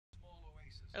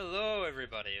Hello,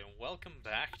 everybody, and welcome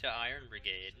back to Iron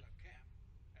Brigade.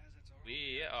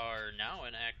 We are now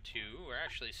in Act 2. We're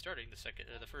actually starting the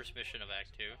first mission of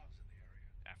Act 2.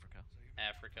 Africa.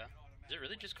 Africa. Is it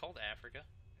really just called Africa?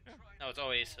 Yeah. No, it's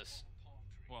Oasis.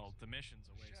 Well, the mission's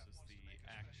Oasis, the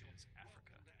act is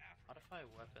Africa. Modify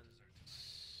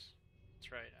weapons.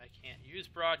 That's right, I can't use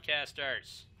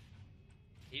broadcasters.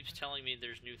 Keeps telling me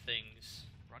there's new things.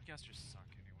 Broadcasters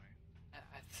suck anyway.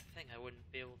 That's the thing, I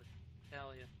wouldn't be able to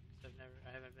tell you, because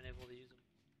I haven't been able to use them.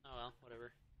 Oh well,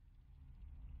 whatever.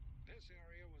 This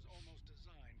area was almost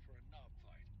designed for a knob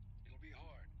fight. It'll be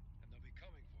hard, and they'll be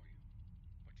coming for you.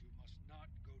 But you must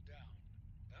not go down.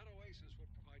 That oasis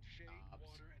would provide shade,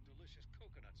 water, and delicious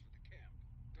coconuts for the camp.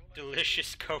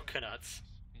 Delicious coconuts.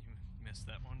 You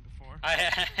missed that one before?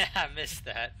 I missed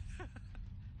that.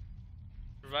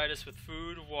 Provide us with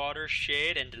food, water,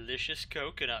 shade, and delicious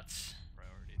coconuts.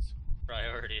 Priorities.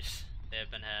 Priorities. They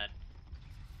have been had.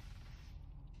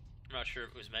 I'm not sure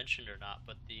if it was mentioned or not,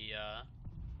 but the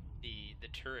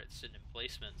turrets and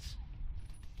emplacements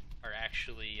are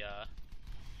actually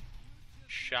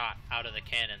shot out of the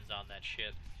cannons on that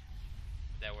ship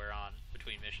that we're on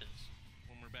between missions.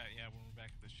 When we're back at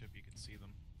the ship, you can see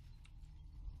them.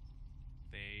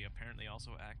 They apparently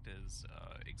also act as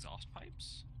exhaust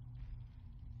pipes.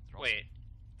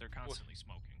 They're constantly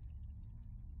smoking.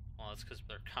 Well, that's because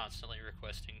they're constantly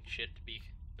requesting shit to be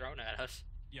thrown at us.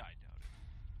 Yeah, I doubt it.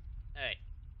 Hey.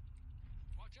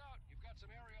 Watch out! You've got some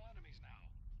aerial enemies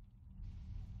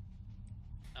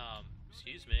now.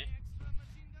 Excuse me.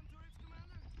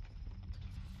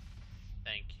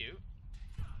 Thank you.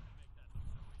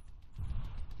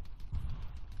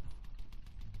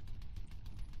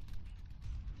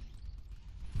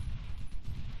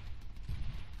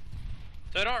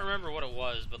 So I don't remember what it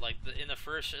was, but like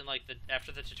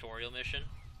after the tutorial mission,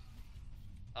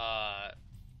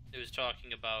 it was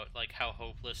talking about like how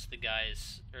hopeless the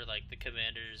guys or like the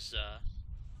commander's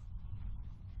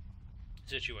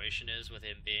situation is with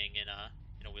him being in a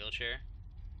wheelchair,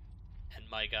 and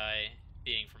my guy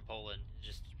being from Poland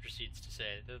just proceeds to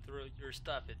say, "You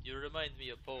stop it! You remind me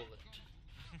of Poland,"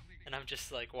 and I'm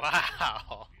just like,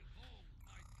 wow.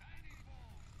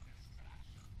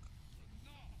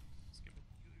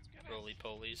 Roly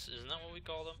polies, isn't that what we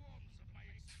call them?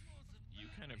 You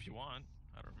can if you want.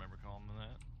 I don't remember calling them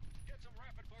that. Get some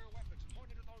rapid fire weapons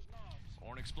pointed at those knobs.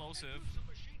 Or an explosive. Use some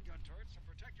machine gun turrets to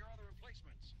protect your other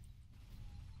emplacements.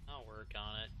 I'll work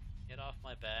on it. Get off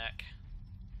my back.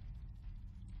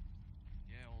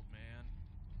 Yeah, old man.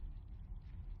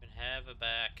 You can have a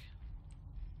back.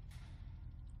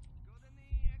 Got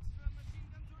any extra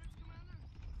machine gun turrets, Commander?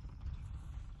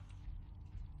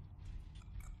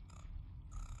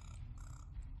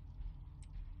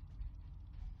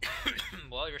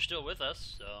 Well, you're still with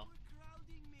us, so.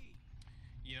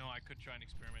 You know, I could try an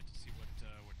experiment to see what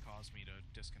caused me to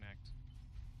disconnect.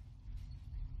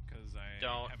 Because I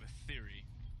have a theory.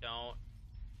 Don't.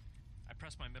 I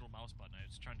pressed my middle mouse button. I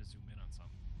was trying to zoom in on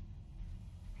something.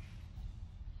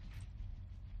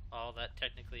 Oh, that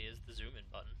technically is the zoom in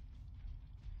button.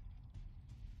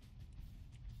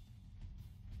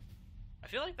 I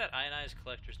feel like that ionized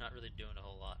collector's not really doing a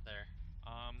whole lot there.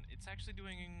 It's actually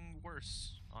doing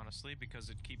worse, honestly, because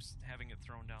it keeps having it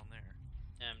thrown down there.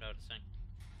 Yeah, I'm noticing.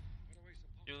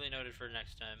 Duly noted for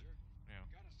next time. Yeah.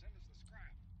 Gotta send us the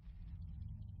scrap.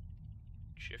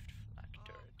 Shift flak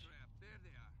turret. Crap, there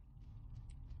they are.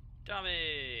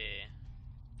 Tommy!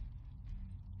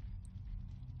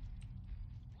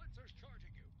 Blitzer's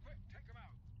charging you. Quick, take him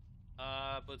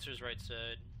out. Blitzer's right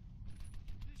side.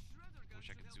 This shredder gun Wish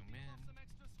I should could help zoom pick off in. some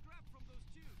extra scrap from those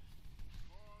tubes.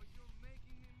 Oh, you're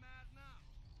making me mad now.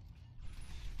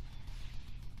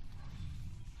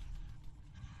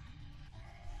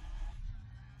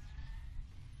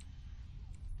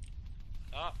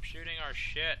 Stop shooting our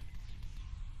shit.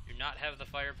 Do not have the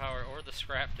firepower or the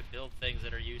scrap to build things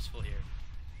that are useful here.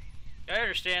 I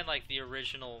understand, like, the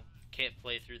original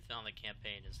playthrough on the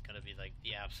campaign is gonna be, like,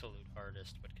 the absolute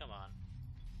hardest, but come on.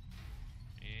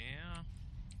 Yeah.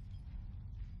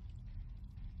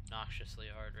 Noxiously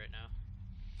hard right now.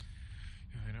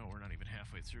 I know, we're not even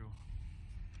halfway through.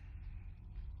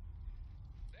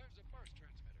 There's a burst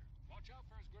transmitter. Watch out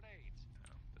for his grenades.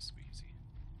 Oh, this will be easy.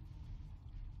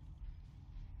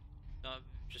 No,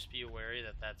 just be wary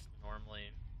that that's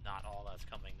normally not all that's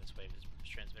coming this way. This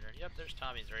transmitter. Yep, there's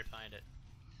Tommy's right behind it.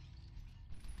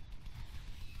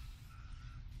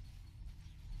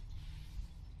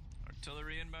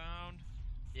 Artillery inbound.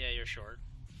 Yeah, you're short.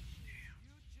 You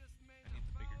just made I need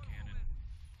the bigger foul cannon. omen.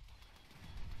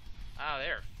 Ah,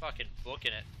 they're fucking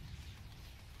booking it.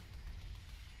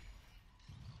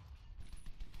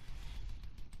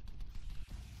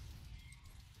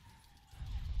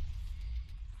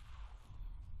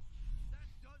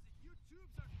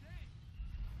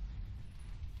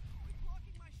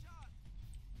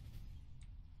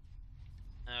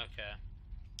 Okay.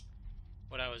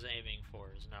 What I was aiming for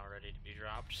is now ready to be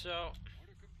dropped, so...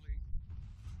 Order complete.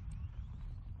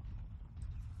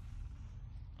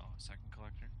 Oh, a second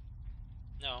collector?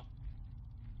 No.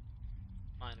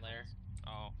 Mine layer.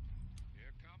 Oh.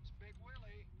 Here comes Big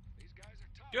Willie. These guys are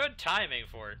tough. Good timing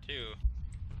for it, too.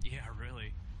 Yeah,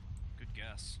 really. Good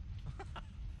guess.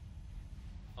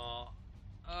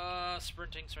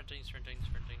 Sprinting.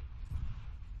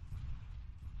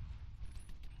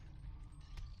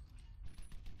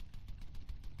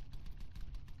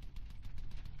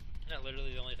 Yeah,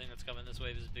 literally the only thing that's coming this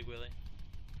wave is Big Willie.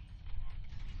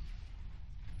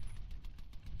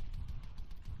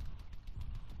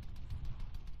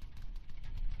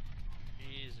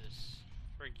 Jesus.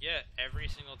 Forget every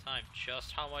single time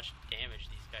just how much damage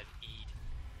these guys eat.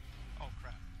 Oh,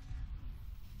 crap.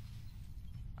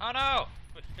 Oh no!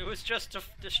 It was just a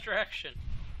distraction.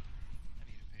 I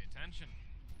need to pay attention.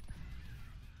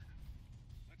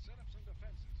 Let's set up some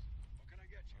defenses. What can I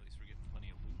get you? At least we're getting plenty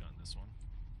of loot on this one.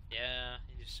 Yeah,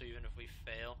 so even if we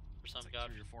fail for some It's like god...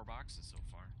 3 or 4 boxes so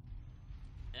far.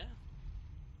 Yeah.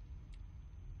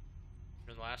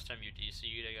 From the last time you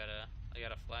DC'd, I got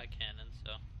a flat cannon,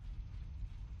 so...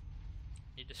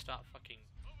 Need to stop fucking...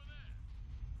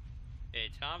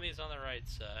 Okay, Tommy's on the right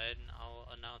side, and I'll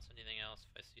announce anything else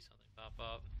if I see something pop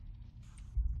up.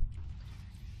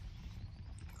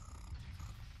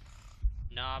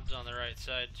 Knob's on the right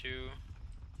side too,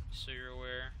 so you're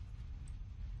aware.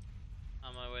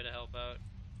 On my way to help out.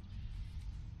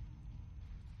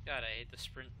 God, I hate the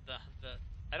sprint.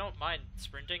 I don't mind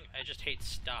sprinting. I just hate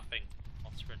stopping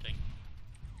while sprinting.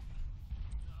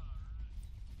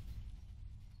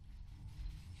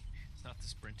 It's not the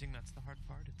sprinting that's the hard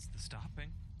part, it's the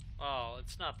stopping. Well,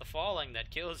 it's not the falling that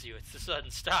kills you, it's the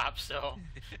sudden stop, so...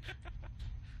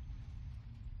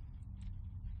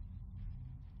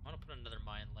 I want to put another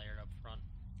mine layer up front.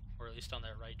 Or at least on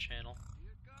that right channel.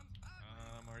 Here comes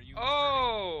Are you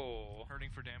Oh! hurting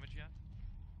for damage yet?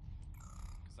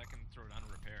 Because I can throw it on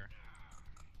repair.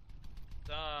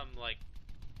 Like...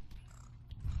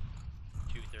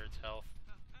 2/3 health.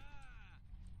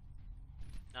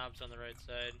 Knob's on the right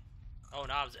side. Oh,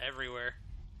 knobs everywhere.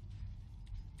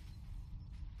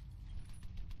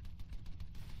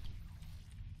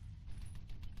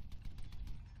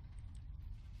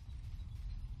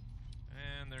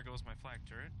 And there goes my flag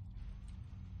turret.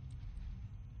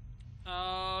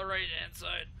 Right hand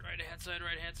side, right hand side,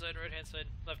 right hand side, right hand side,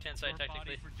 left hand side Your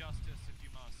technically. body for justice if you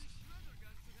must. shredder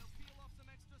gun should help peel off some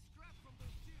extra scrap from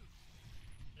those tubes.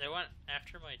 They went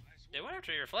after my. They went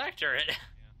after your flak turret. Yeah.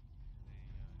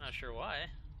 Not sure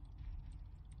why.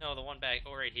 No, the one back.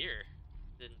 Oh, right here.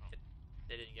 Didn't.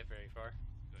 They didn't get very far.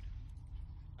 Good.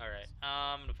 All right.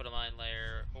 I'm gonna put a mine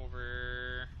layer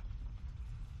over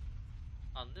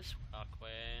on this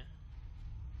walkway.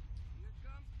 Here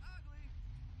comes ugly.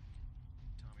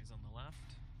 Tommy's on the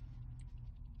left.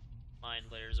 Mine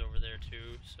layers over there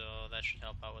too, so that should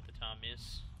help out with the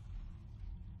Tommies.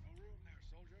 No room there,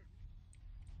 soldier.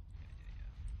 Yeah.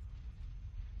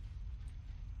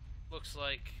 Looks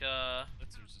like.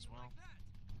 Blitzers as well.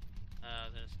 I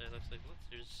was gonna say, looks like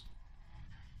Blitzers.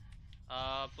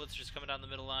 Blitzers coming down the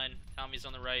middle line. Tommy's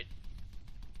on the right.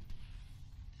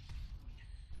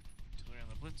 Artillery on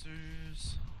the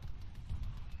blitzers.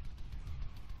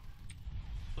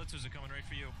 Blitzers are coming right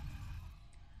for you.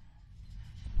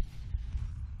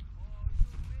 Oh,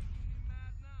 you're making me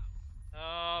mad now.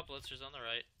 Oh, Blitzers on the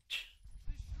right.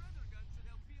 This shredder gun should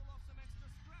help peel off some extra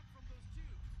scrap from those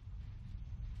tubes.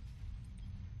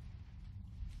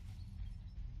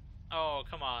 Oh,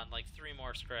 come on, like 3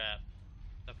 more scrap.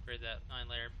 Upgrade that 9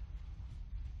 layer.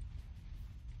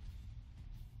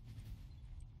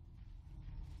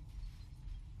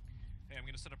 Hey, I'm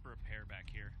gonna set up a repair back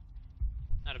here.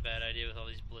 Not a bad idea with all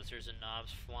these blitzers and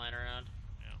knobs flying around.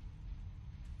 Yeah.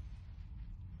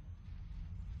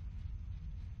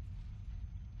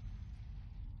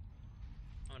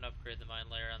 I'm gonna upgrade the mine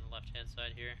layer on the left hand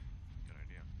side here. Good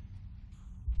idea.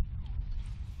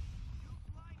 You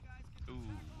flying guys can do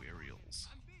Ooh, that. aerials.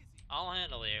 I'm busy. I'll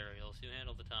handle the aerials, you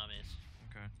handle the Tommies.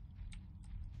 Okay.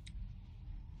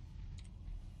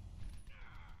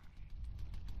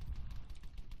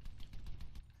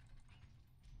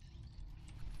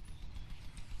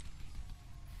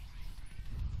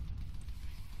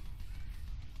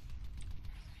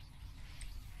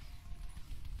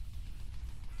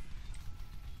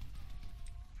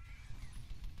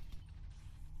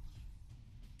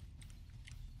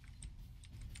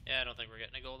 Yeah, I don't think we're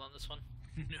getting a gold on this one.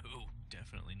 No,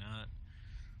 definitely not.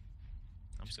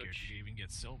 I'm Just go scared you even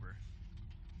get silver.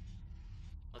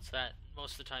 What's that?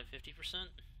 Most of the time 50%?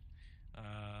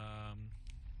 I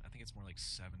think think it's more like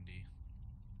 70.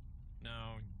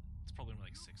 No, it's probably more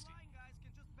like 60. Flying guys can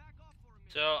just back off for a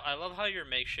minute. So I love how your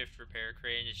makeshift repair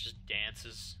crane just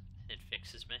dances. It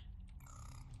fixes me.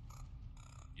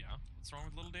 Yeah, what's wrong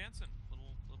with little dancing?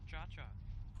 Little cha-cha.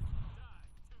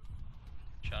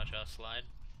 Cha-cha slide.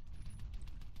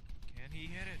 Can he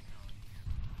hit it?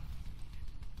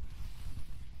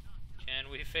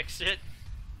 Can we fix it?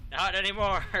 Not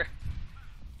anymore. Why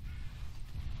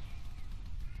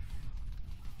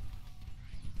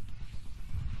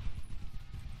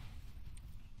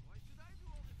should I do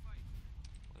all the fighting?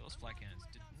 Well, those flat cannons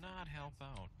did not help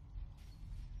out.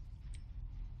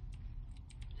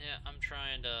 Yeah, I'm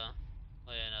trying to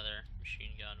play another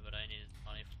machine gun, but I needed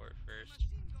money for it first.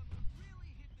 Machine gun would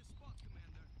really hit the spot,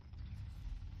 Commander.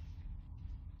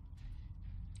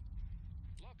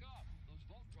 Look up. Those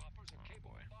vault droppers are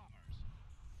capable boy. bombers.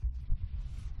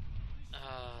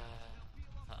 They'll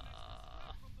peel off some extra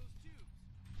scrap from those tubes.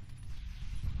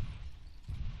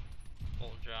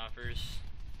 Bolt droppers,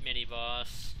 mini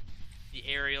boss, the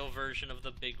aerial version of the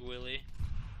Big Willy.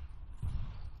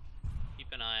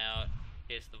 Keep an eye out in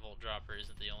case the Volt Dropper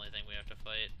isn't the only thing we have to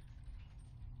fight.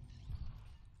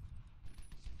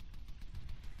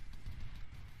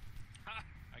 Ha!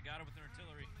 I got it with an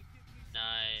artillery.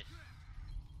 Nice.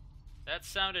 That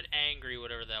sounded angry,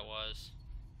 whatever that was.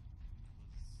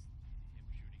 Was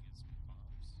him shooting his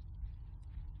bombs?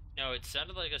 No, it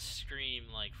sounded like a scream,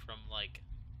 like from like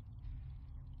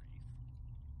Wraith?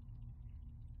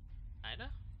 kinda.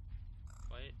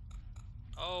 Wait.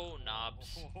 Oh,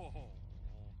 knobs. That's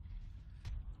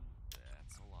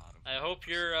a lot of. I hope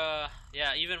you're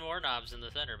yeah, even more knobs in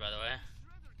the center, by the way.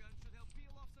 Shredder gun should help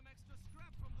peel off some extra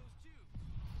scrap from those tubes.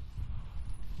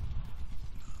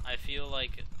 I feel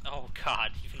like, oh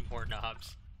god, even more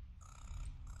knobs.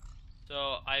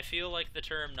 So I feel like the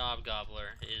term knob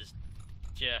gobbler is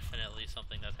definitely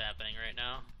something that's happening right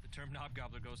now. The term knob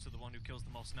gobbler goes to the one who kills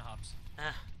the most knobs.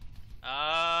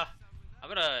 I'm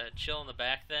gonna chill in the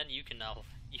back then. You can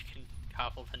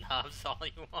gobble the knobs all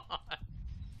you want.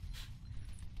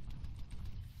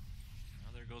 Now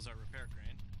there goes our repair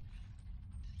crane.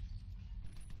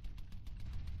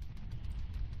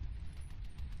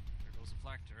 There goes the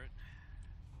flak turret.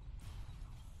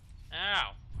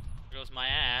 Ow! There goes my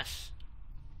ass.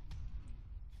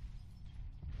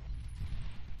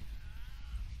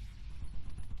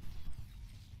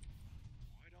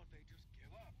 Why don't they just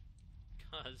give up?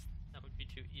 Cause that would be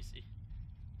too easy.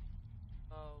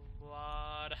 Oh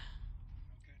lord.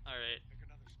 Okay. Alright. Pick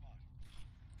another spot.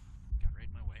 Got right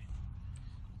in my way.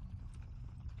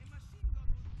 A machine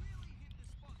gun would really hit the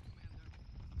spot, Commander.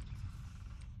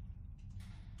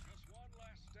 Just one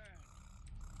last stand.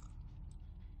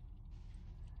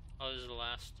 Oh, this is the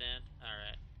last stand?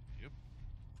 Alright. Yep.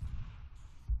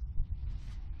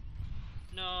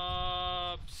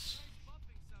 Knobs! Nice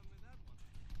bumping sound with that one.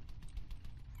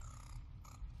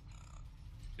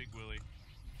 Big Willy.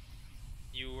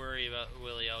 You worry about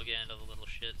Willie, I'll get into the little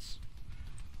shits.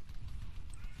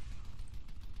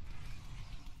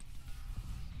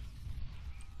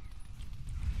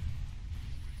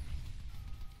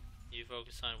 You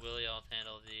focus on Willie, I'll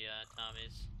handle the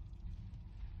Tommies.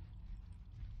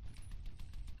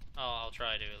 Oh, I'll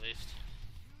try to at least.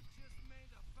 You just made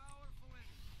a powerful enemy.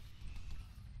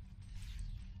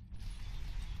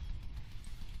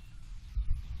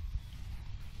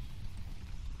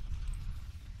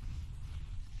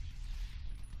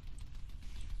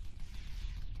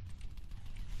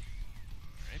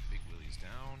 Alright, Big Willy's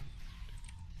down.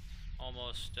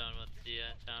 Almost done with the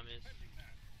Tommies.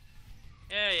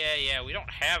 Yeah. We don't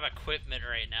have equipment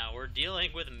right now. We're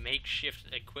dealing with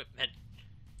makeshift equipment.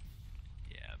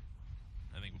 Yeah.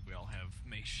 I think we all have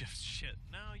makeshift shit.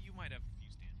 No, you might have a few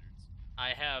standards. I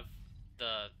have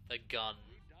the gun.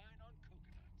 We dine on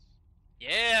coconuts.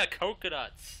 Yeah,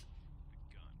 coconuts.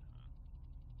 The gun,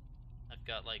 huh? I've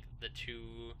got like the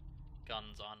 2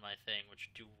 guns on my thing, which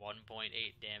do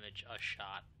 1.8 damage a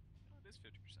shot. Oh, it is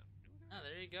 50%. Oh,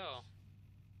 there you go.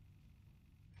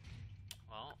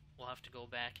 Well, we'll have to go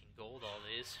back and gold all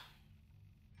these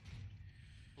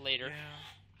later. Yeah.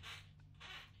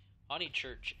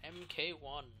 Honeychurch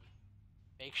MK1,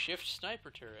 makeshift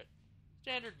sniper turret,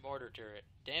 standard mortar turret,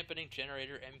 dampening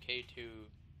generator MK2,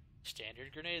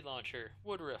 standard grenade launcher,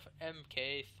 Woodruff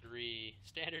MK3,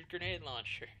 standard grenade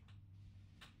launcher.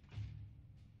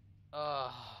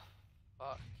 Oh,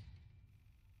 fuck.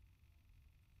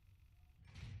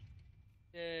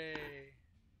 Yay.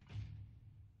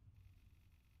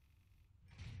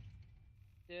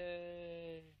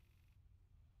 Yay.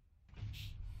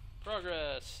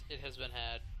 Progress. It has been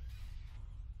had.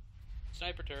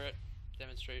 Sniper turret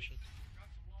demonstration. Got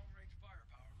some long-range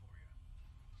firepower for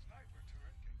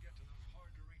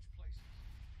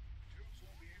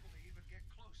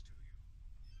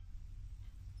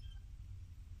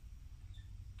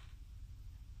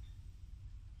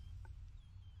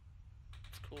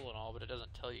It's cool and all, but it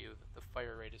doesn't tell you that the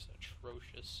fire rate is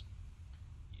atrocious.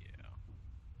 Yeah.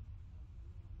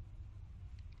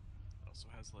 It also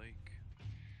has, like,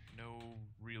 no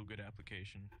real good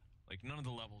application. Like, none of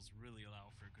the levels really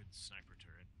allow for a good sniper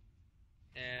turret.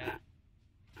 Yeah.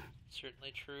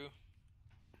 Certainly true.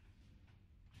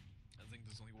 I think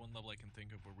there's only one level I can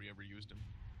think of where we ever used him.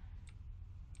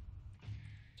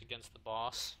 It's against the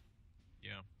boss.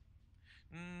 Yeah.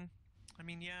 I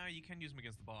mean, yeah, you can use him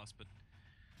against the boss, but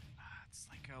it's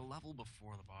like a level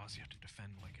before the boss. You have to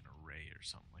defend like an array or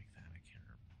something like that. I can't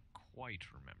quite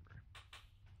remember.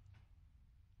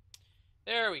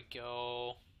 There we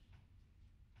go.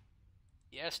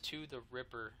 Yes to the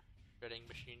Ripper shredding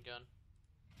machine gun.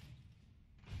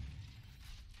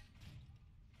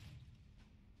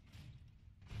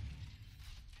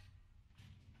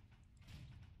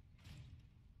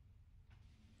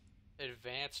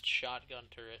 Advanced shotgun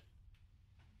turret.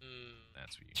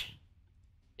 That's what you mean.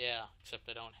 Yeah, except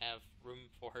I don't have room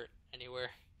for it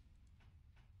anywhere.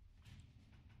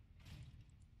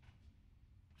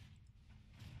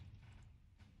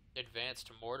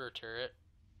 Advanced mortar turret.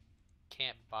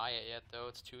 Can't buy it yet though,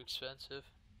 it's too expensive.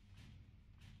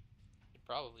 Could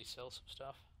probably sell some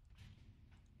stuff.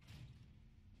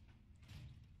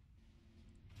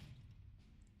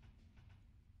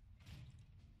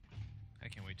 I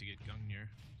can't wait to get Gungnir.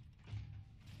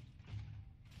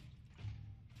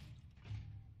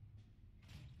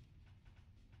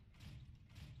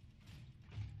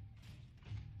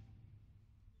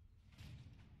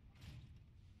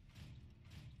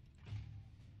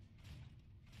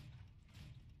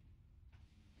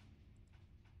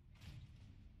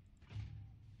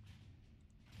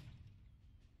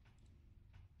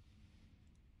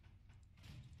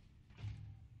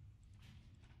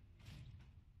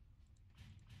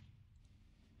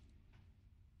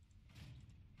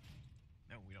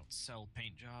 No, we don't sell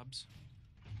paint jobs.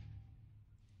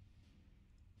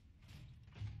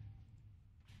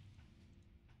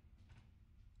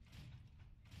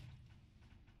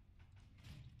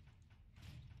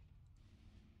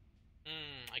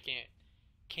 I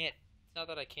can't, it's not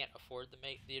that I can't afford to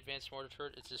make the advanced mortar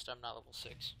turret, it's just I'm not level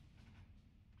 6.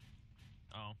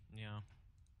 Oh, yeah.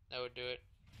 That would do it.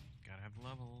 Gotta have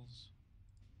levels.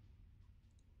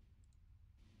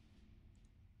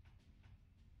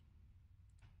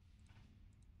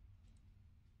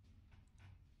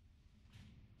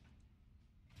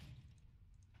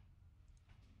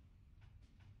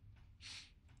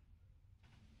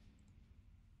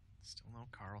 Still no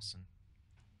Carlson.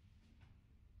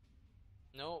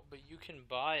 No, but you can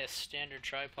buy a standard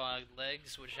tripod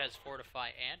legs, which has fortify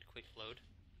and quick load.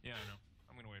 Yeah, I know.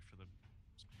 I'm gonna wait for the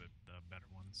better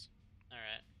ones.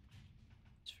 Alright.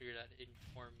 Just figured I'd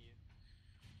inform you.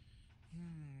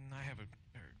 I have a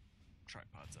pair of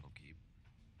tripods that'll keep.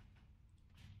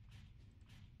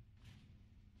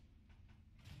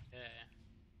 Yeah.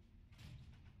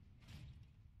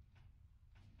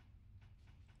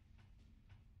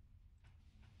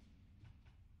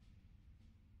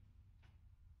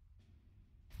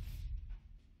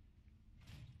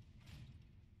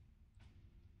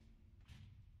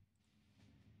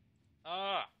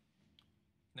 Ah!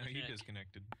 No, you Ethernet.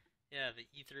 disconnected. Yeah, the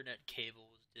Ethernet cable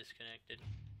was disconnected.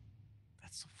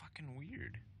 That's so fucking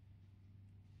weird.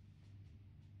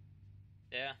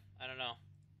 Yeah, I don't know.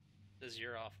 It says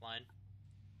you're offline.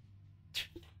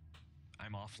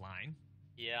 I'm offline.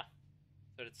 Yeah,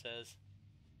 that's what it says.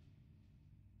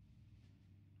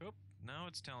 Oh, now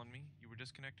it's telling me you were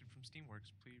disconnected from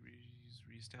Steamworks. Please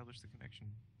reestablish the connection.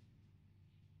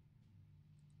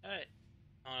 Alright.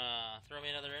 Throw me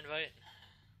another invite?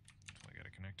 Well, I gotta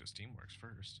connect to Steamworks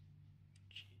first.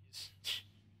 Jeez.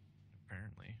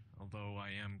 Apparently. Although I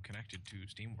am connected to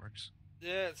Steamworks.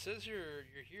 Yeah, it says you're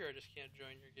here, I just can't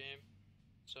join your game.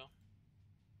 So.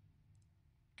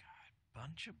 God,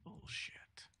 bunch of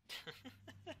bullshit.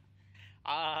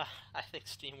 I think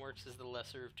Steamworks is the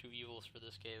lesser of two evils for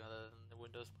this game other than the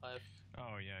Windows Live.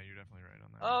 Oh yeah, you're definitely right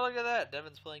on that. Oh, look at that!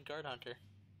 Devin's playing Card Hunter.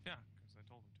 Yeah, because I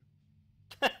told him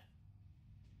to.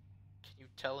 Can you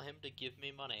tell him to give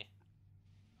me money?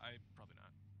 I probably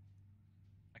not.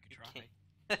 I could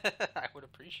try. I would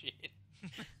appreciate it.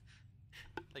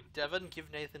 Like, Devin,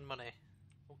 give Nathan money.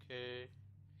 Okay.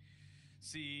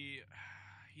 See,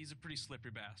 he's a pretty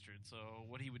slippery bastard, so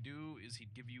what he would do is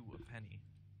he'd give you a penny.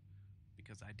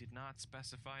 Because I did not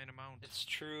specify an amount. It's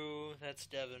true, that's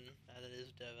Devin. That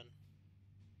is Devin.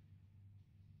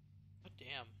 Oh,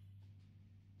 damn.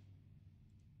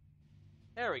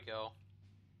 There we go.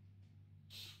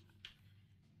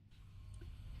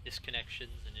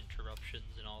 Disconnections and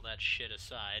interruptions and all that shit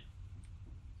aside.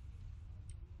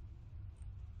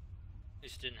 At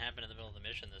least it didn't happen in the middle of the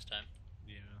mission this time.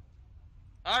 Yeah.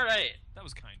 Alright! That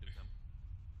was kind of them.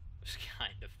 It was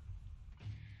kind of.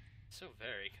 So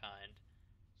very kind.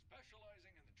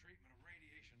 Specializing in the treatment of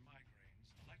radiation migraines,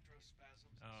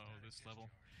 electrospasms, and Oh, static this level.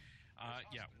 discharge.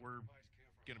 Yeah, This we're hospital provides care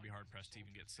for gonna be hard hundreds of pressed to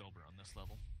even get soldiers. silver on this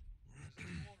level. As this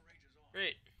war rages on,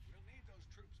 Great. we'll need those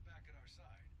troops back at our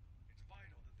side. It's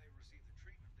vital that they receive the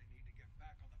treatment they need to get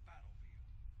back on the battlefield.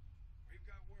 We've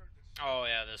got word that Oh,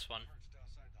 yeah, this one. perched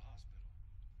outside the hospital.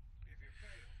 If you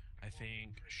fail, I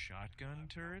think shotgun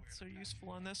turrets are useful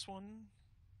on this one.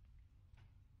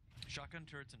 Shotgun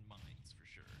turrets and mines, for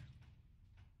sure.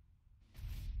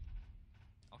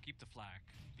 I'll keep the flak,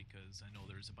 because I know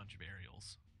there's a bunch of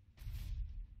aerials.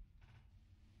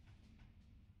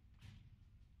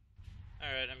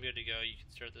 Alright, I'm good to go. You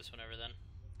can start this whenever then.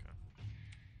 Okay.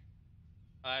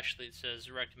 Actually, it says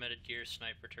recommended gear,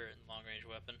 sniper turret, and long-range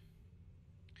weapon.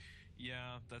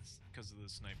 Yeah, that's because of the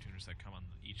snipe tuners that come on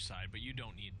each side, but you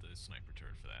don't need the sniper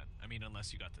turret for that. I mean,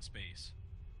 unless you got the space.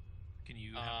 Can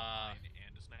you have a mine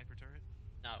and a sniper turret?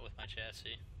 Not with my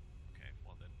chassis. Okay,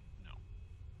 well then, no.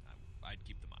 I'd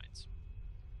keep the mines.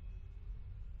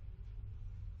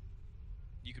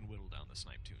 You can whittle down the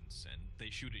snipe tunes, and they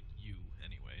shoot at you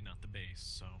anyway, not the base,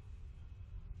 so...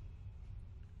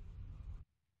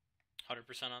 100%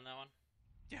 on that one?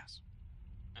 Yes.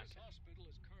 This Okay. hospital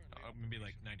is currently Maybe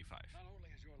like operational. 95. Not only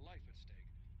is your life at stake,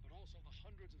 but also the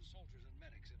hundreds of soldiers and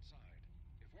medics inside.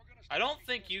 If we're gonna I don't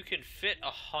think you can fit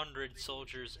 100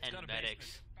 soldiers and got a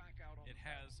medics. back out on It the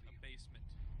has a battlefield. basement.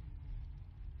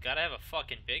 Gotta have a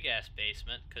fucking big-ass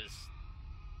basement, because...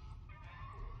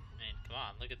 I mean, come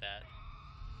on, look at that.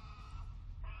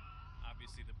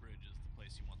 Obviously the bridge is the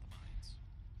place you want the mines.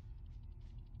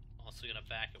 Also gonna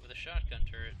back it with a shotgun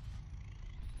turret.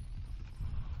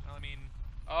 Well, I mean,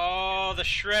 Oh, the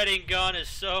shredding gun is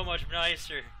so much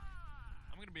nicer.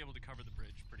 I'm gonna be able to cover the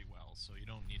bridge pretty well, so you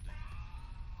don't need to...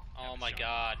 Oh have a my shot.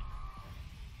 god.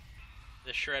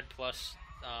 The Shred Plus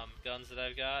guns that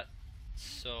I've got,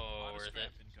 so A lot of worth it.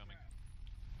 scrap incoming.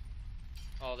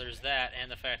 Oh, there's that,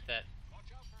 and the fact that Watch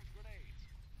out for his grenades.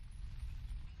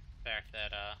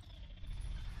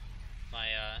 my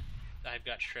I've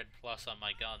got Shred Plus on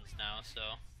my guns now, so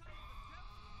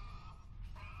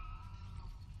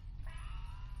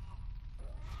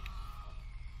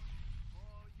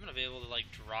I'm gonna be able to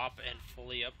like drop and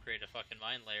fully upgrade a fucking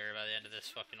mine layer by the end of this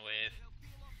fucking wave. They'll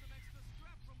peel off some extra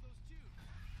scrap from those tubes.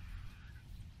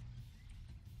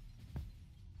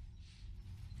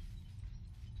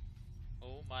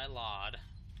 Oh my lord.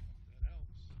 That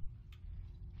helps.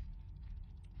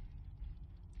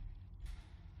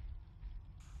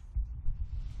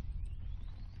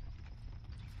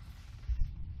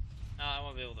 No, I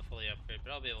won't be able to fully upgrade,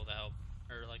 but I'll be able to help,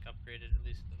 or like upgrade it at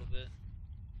least a little bit.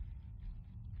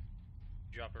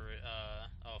 Drop a,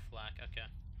 oh, flak, okay.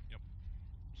 Yep.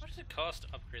 What does it cost to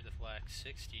upgrade the flak?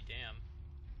 60, damn.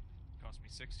 Cost me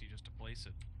 60 just to place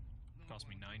it. Cost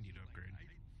me 90 to upgrade.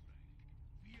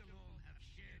 We alone have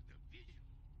shared the vision.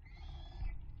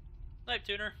 Knife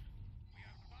tuner. We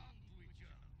are bound to each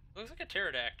other. Looks like a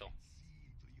pterodactyl. See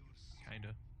to your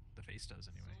Kinda. The face does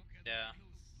anyway. So can Yeah. the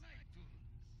little snipe tunes.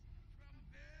 From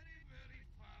very, very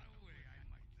far away, I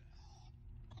might add.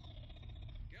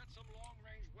 Get some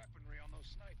long-range weaponry on those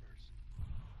snipers.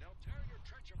 They'll tear your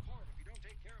trench apart if you don't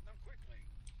take care of them quickly.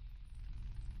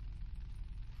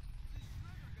 This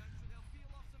shredder gun should help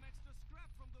peel off some extra scrap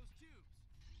from those tubes.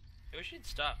 I wish you'd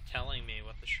stop telling me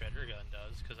what the shredder gun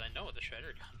does, because I know what the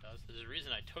shredder gun does. There's a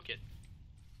reason I took it.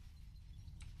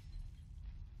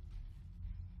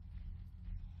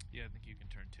 Yeah, I think you can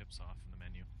turn tips off in the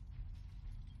menu.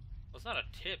 Well, it's not a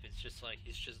tip, it's just like,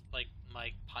 he's just like,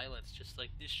 my pilot's just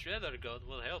like, this shredder gun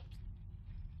will help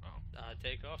Oh.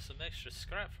 take off some extra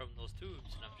scrap from those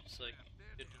tubes, and I'm just like,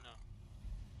 good to know.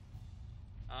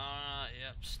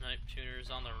 Yep, snipe tuners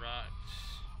on the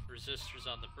rocks, resistors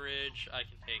on the bridge, I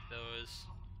can take those.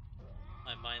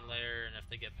 My mine layer, and if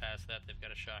they get past that, they've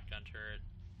got a shotgun turret,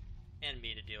 and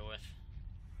me to deal with.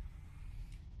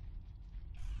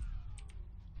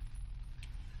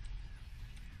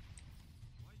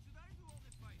 Why should I do all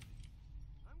the fighting?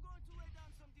 I'm going to lay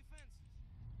down some defenses.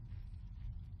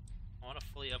 I want to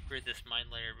fully upgrade this mine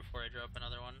layer before I drop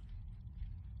another one.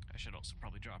 I should also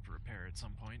probably drop a repair at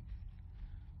some point.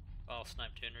 All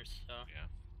snipe tuners, so. Yeah.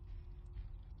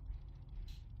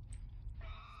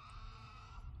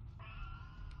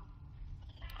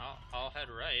 I'll head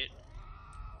right.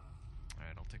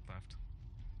 Alright, I'll take left.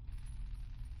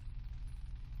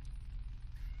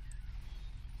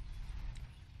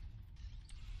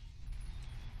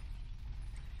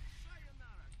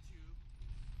 Sayonara, tube.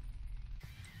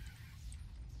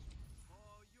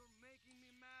 Oh, you're making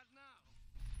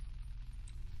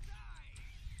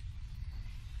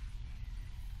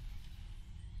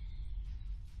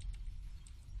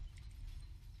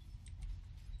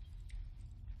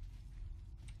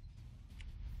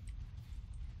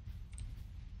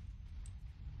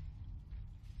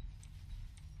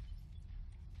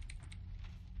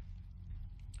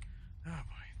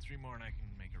 3 more and I can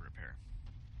make a repair.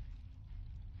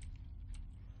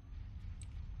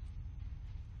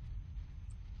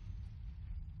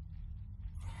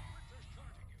 Blitzer's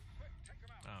charging you. Quick, take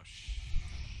him out. Oh, shit.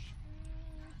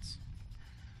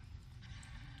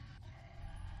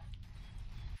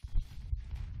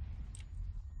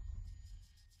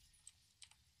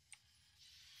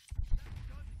 That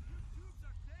does it. Your tubes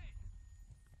are dead.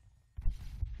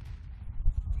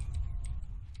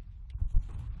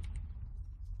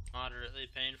 Moderately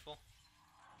painful.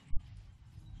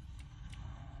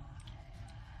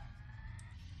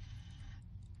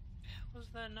 What was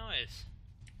that noise?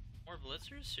 More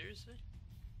blitzers? Seriously?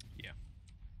 Yeah,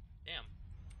 Damn.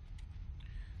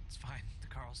 it's fine. The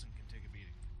Carlson can take a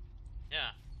beating.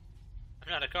 Yeah. I'm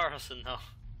not a Carlson though.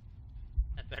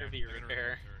 That better be a I got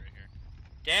repair. right here.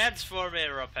 Dance for me,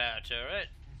 repair turret.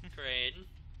 Crane.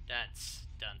 Dance.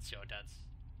 Dance, yo, dance.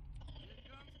 Here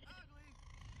comes ugly.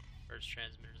 First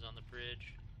transmitter's on the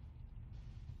bridge.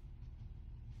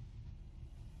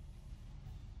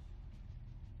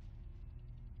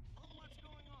 Not much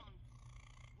going on.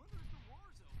 Wonder if the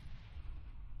war's over.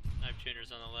 Snipe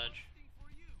tuner's on the ledge. Nothing for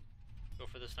you. Go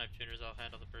for the snipe tuners, I'll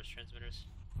handle the burst transmitters.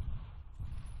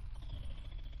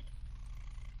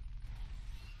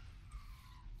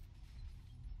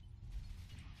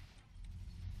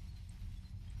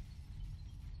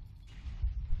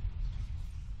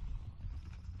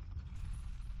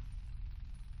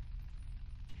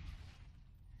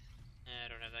 I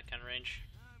don't have that kind of range.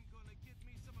 I'm gonna get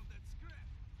me some of that scrap.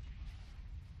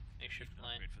 Makeshift An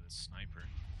line. upgrade for this sniper.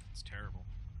 It's terrible.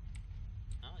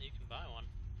 Oh, you can buy one.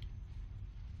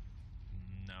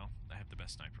 No, I have the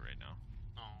best sniper right now.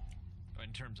 Oh,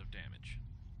 In terms of damage.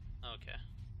 okay.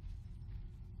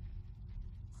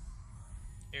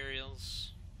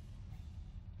 Aerials.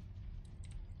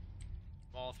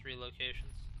 All 3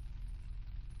 locations.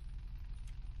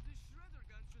 This shredder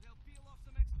gun should help peel off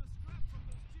some extra scrap from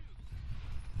those tubes.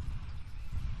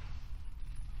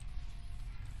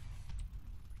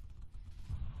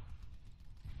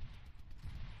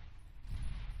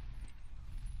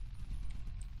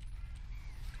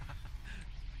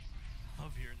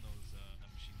 Love hearing those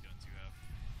machine guns you have.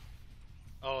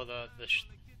 Oh,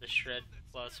 the shred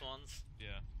plus ones.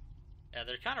 Yeah, Yeah,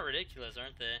 they're kind of ridiculous,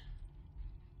 aren't they?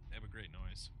 they have a great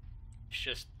noise. It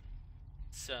just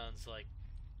sounds like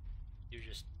you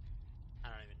just, I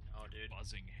don't even know, dude.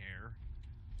 Buzzing hair.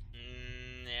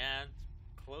 Yeah,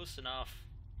 close enough,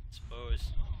 I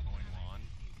suppose. Mowing lawn.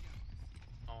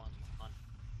 Oh, on.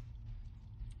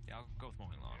 Yeah, I'll go with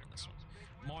mowing lawn on this one.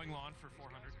 Mowing lawn for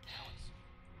 400, Alex.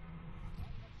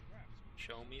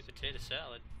 Show me potato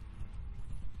salad.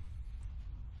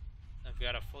 I've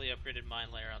got a fully upgraded mine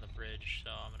layer on the bridge,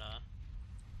 so I'm gonna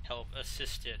help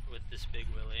assist it with this big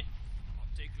willy. I'll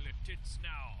take the tits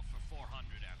now for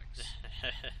 400, Alex.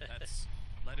 That's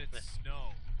let it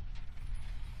snow.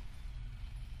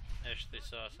 Actually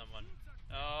saw someone.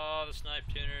 Oh, the snipe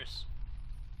tuners.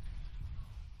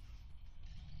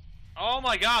 Oh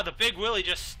my god, the big willy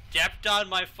just stepped on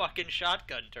my fucking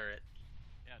shotgun turret.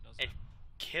 Yeah, it does It that.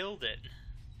 killed it.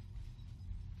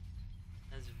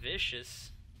 That's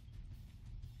vicious.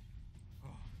 Oh,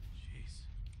 jeez.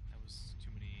 That was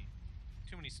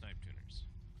too many snipe tuners.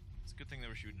 It's a good thing they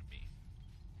were shooting at me.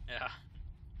 Yeah.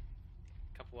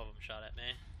 A couple of them shot at me.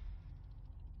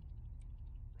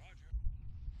 Roger.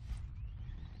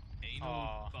 Anal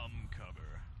Aw. bum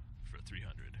cover for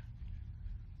 300.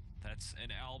 That's an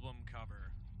album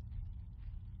cover.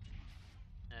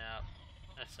 Yeah.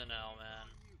 SNL, man.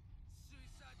 You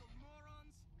suicidal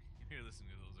morons. You're listening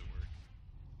to those at work.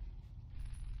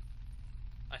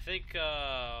 I think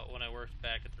when I worked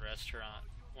back at the restaurant,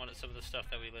 some of the stuff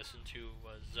that we listened to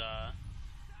was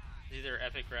either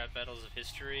epic rap battles of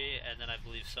history, and then I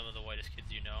believe some of the whitest kids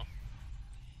you know.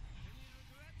 Any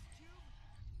regrets, Cube?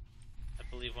 I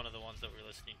believe one of the ones that we're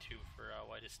listening to for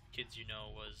whitest kids you know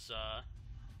was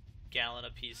Gallon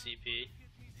of PCP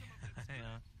Get me some of that scrap.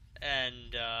 Yeah.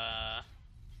 and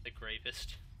The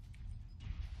Gravest.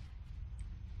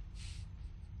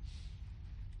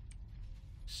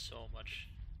 So much.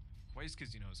 Whitest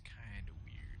Kids You Know is kind of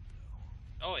weird,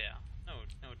 though. Oh yeah,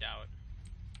 no doubt.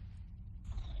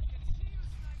 Can see you,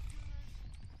 snipe tuners.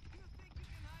 You think you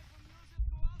can hide from Joseph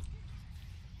Kowalski?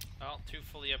 Well, 2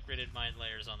 fully upgraded mine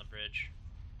layers on the bridge.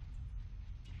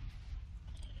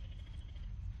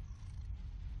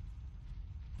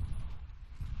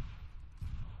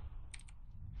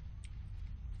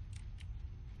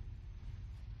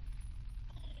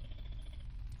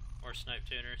 More snipe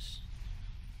tuners.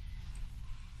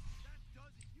 That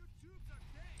does it. Your tubes are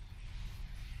dead.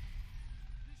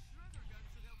 This shredder gun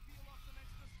should help peel off some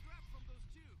extra scrap from those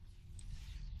tubes.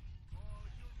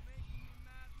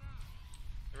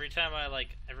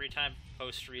 Every time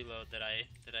post reload that I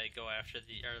go after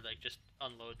just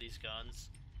unload these guns,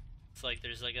 it's like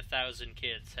there's like 1,000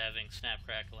 kids having snap,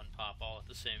 crackle, and pop all at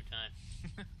the same time.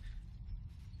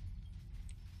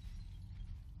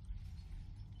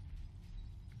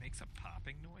 It makes a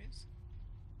popping noise?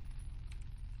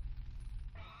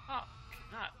 Oh,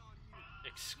 not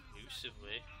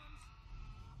exclusively,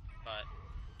 but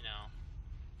you know.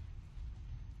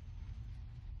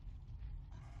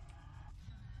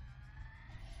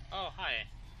 Oh, hi.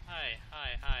 Hi.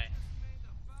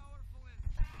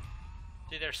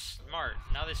 See, they're smart.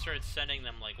 Now they started sending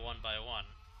them, like, one by one.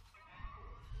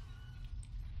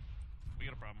 We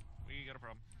got a problem.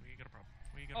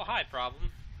 Oh, hi,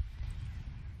 problem.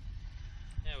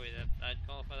 Yeah, I'd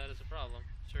qualify that as a problem.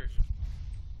 Certain.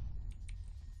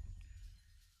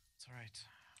 It's alright.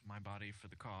 My body for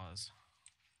the cause.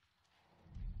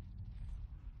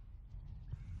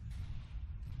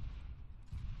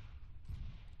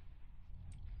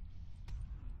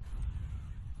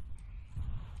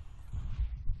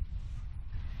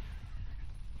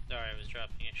 Sorry, I was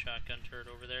dropping a shotgun turret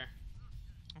over there.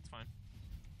 That's fine.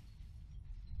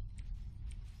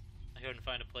 I couldn't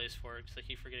find a place for it because I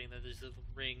keep forgetting that there's little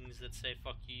rings that say,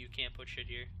 fuck you, you can't put shit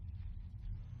here.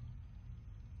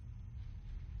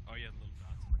 Oh yeah, the little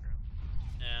dots on the ground.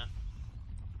 Yeah.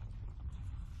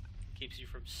 Keeps you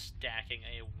from stacking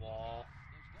a wall.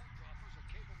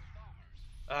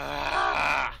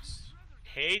 Ah!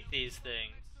 Hate these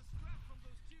things.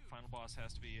 Final boss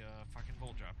has to be a fucking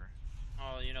bolt dropper.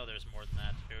 Oh, you know there's more than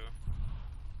that, too.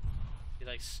 You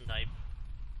like snipe.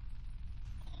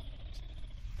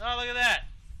 Oh, look at that!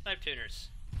 Snipe tuners.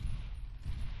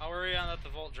 I'll worry on the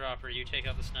volt dropper, you take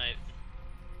out the snipe.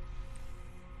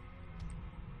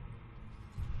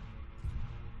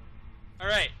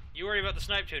 Alright, you worry about the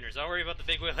snipe tuners, I'll worry about the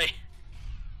Big Willie.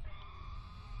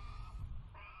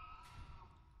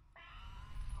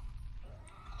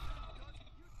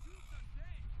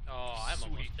 Oh, I'm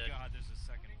almost dead. God, there's a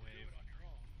second wave.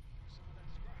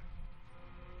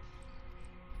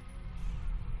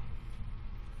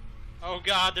 Oh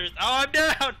god, there's... Oh, I'm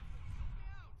down!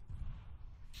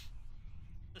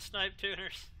 The snipe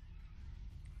tuners.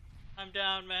 I'm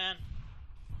down, man.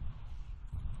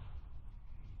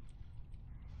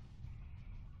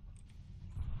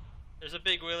 There's a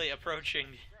Big Willie approaching.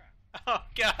 Oh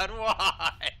god,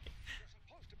 why?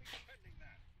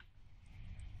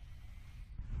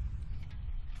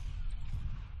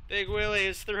 Big Willie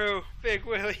is through. Big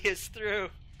Willie is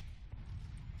through.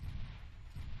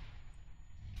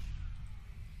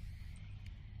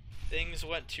 Things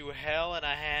went to hell in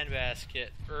a handbasket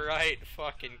right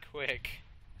fucking quick.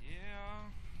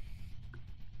 Yeah.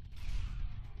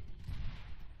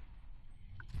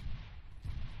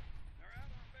 They're at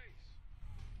our base.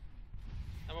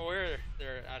 I'm aware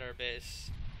they're at our base.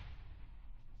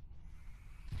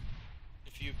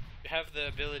 If you have the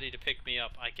ability to pick me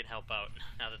up, I can help out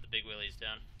now that the Big Willie's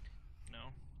down.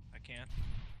 No, I can't.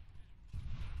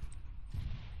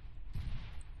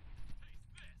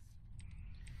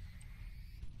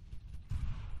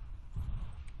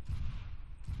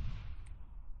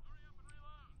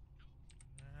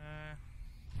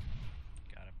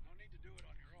 Got him. No need to do it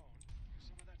on your own. Here's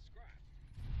some of that scrap.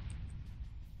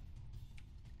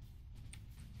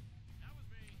 That was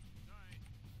me. Sorry.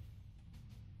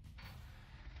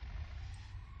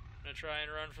 Gonna try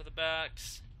and run for the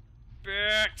backs.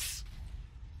 Backs!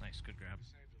 Nice, good grab.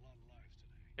 Saved a lot of lives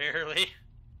today. Barely.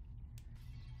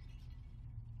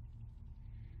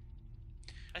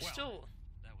 I Well. still...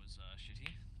 That was shitty.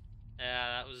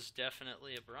 Yeah, that was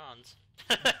definitely a bronze.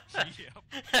 Yep.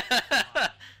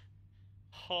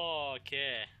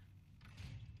 Okay.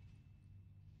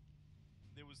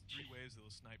 There was 3 waves of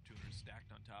those snipe tuners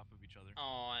stacked on top of each other.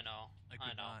 Oh, I know. I I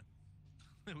could know. not.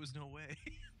 There was no way.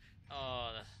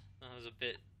 Oh, that was a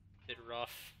bit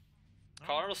rough. Oh.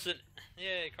 Carlson,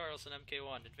 yay, Carlson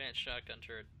MK1, advanced shotgun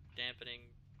turret, dampening,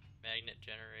 magnet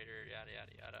generator, yada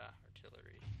yada yada,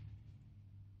 artillery.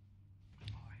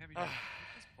 Oh, heavy. I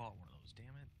just bought one of those.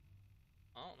 Damn it.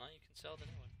 Oh, now you can sell the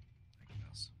new one. I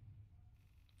guess.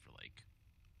 For like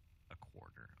a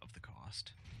quarter of the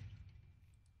cost.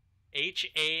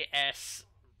 HAS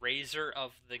Razor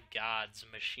of the Gods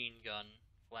machine gun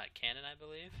flat cannon, I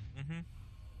believe. Mm-hmm.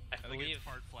 I think believe it's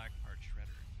part flak, part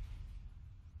shredder.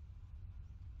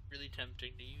 really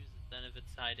tempting to use it then if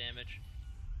it's high damage.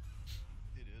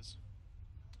 It is.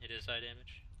 It is high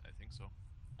damage. I think so.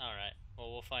 Alright,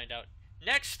 well we'll find out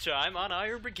next time on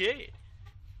Iron Brigade.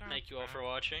 Thank you all for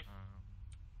watching,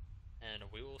 and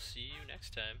we will see you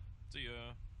next time. See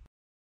ya.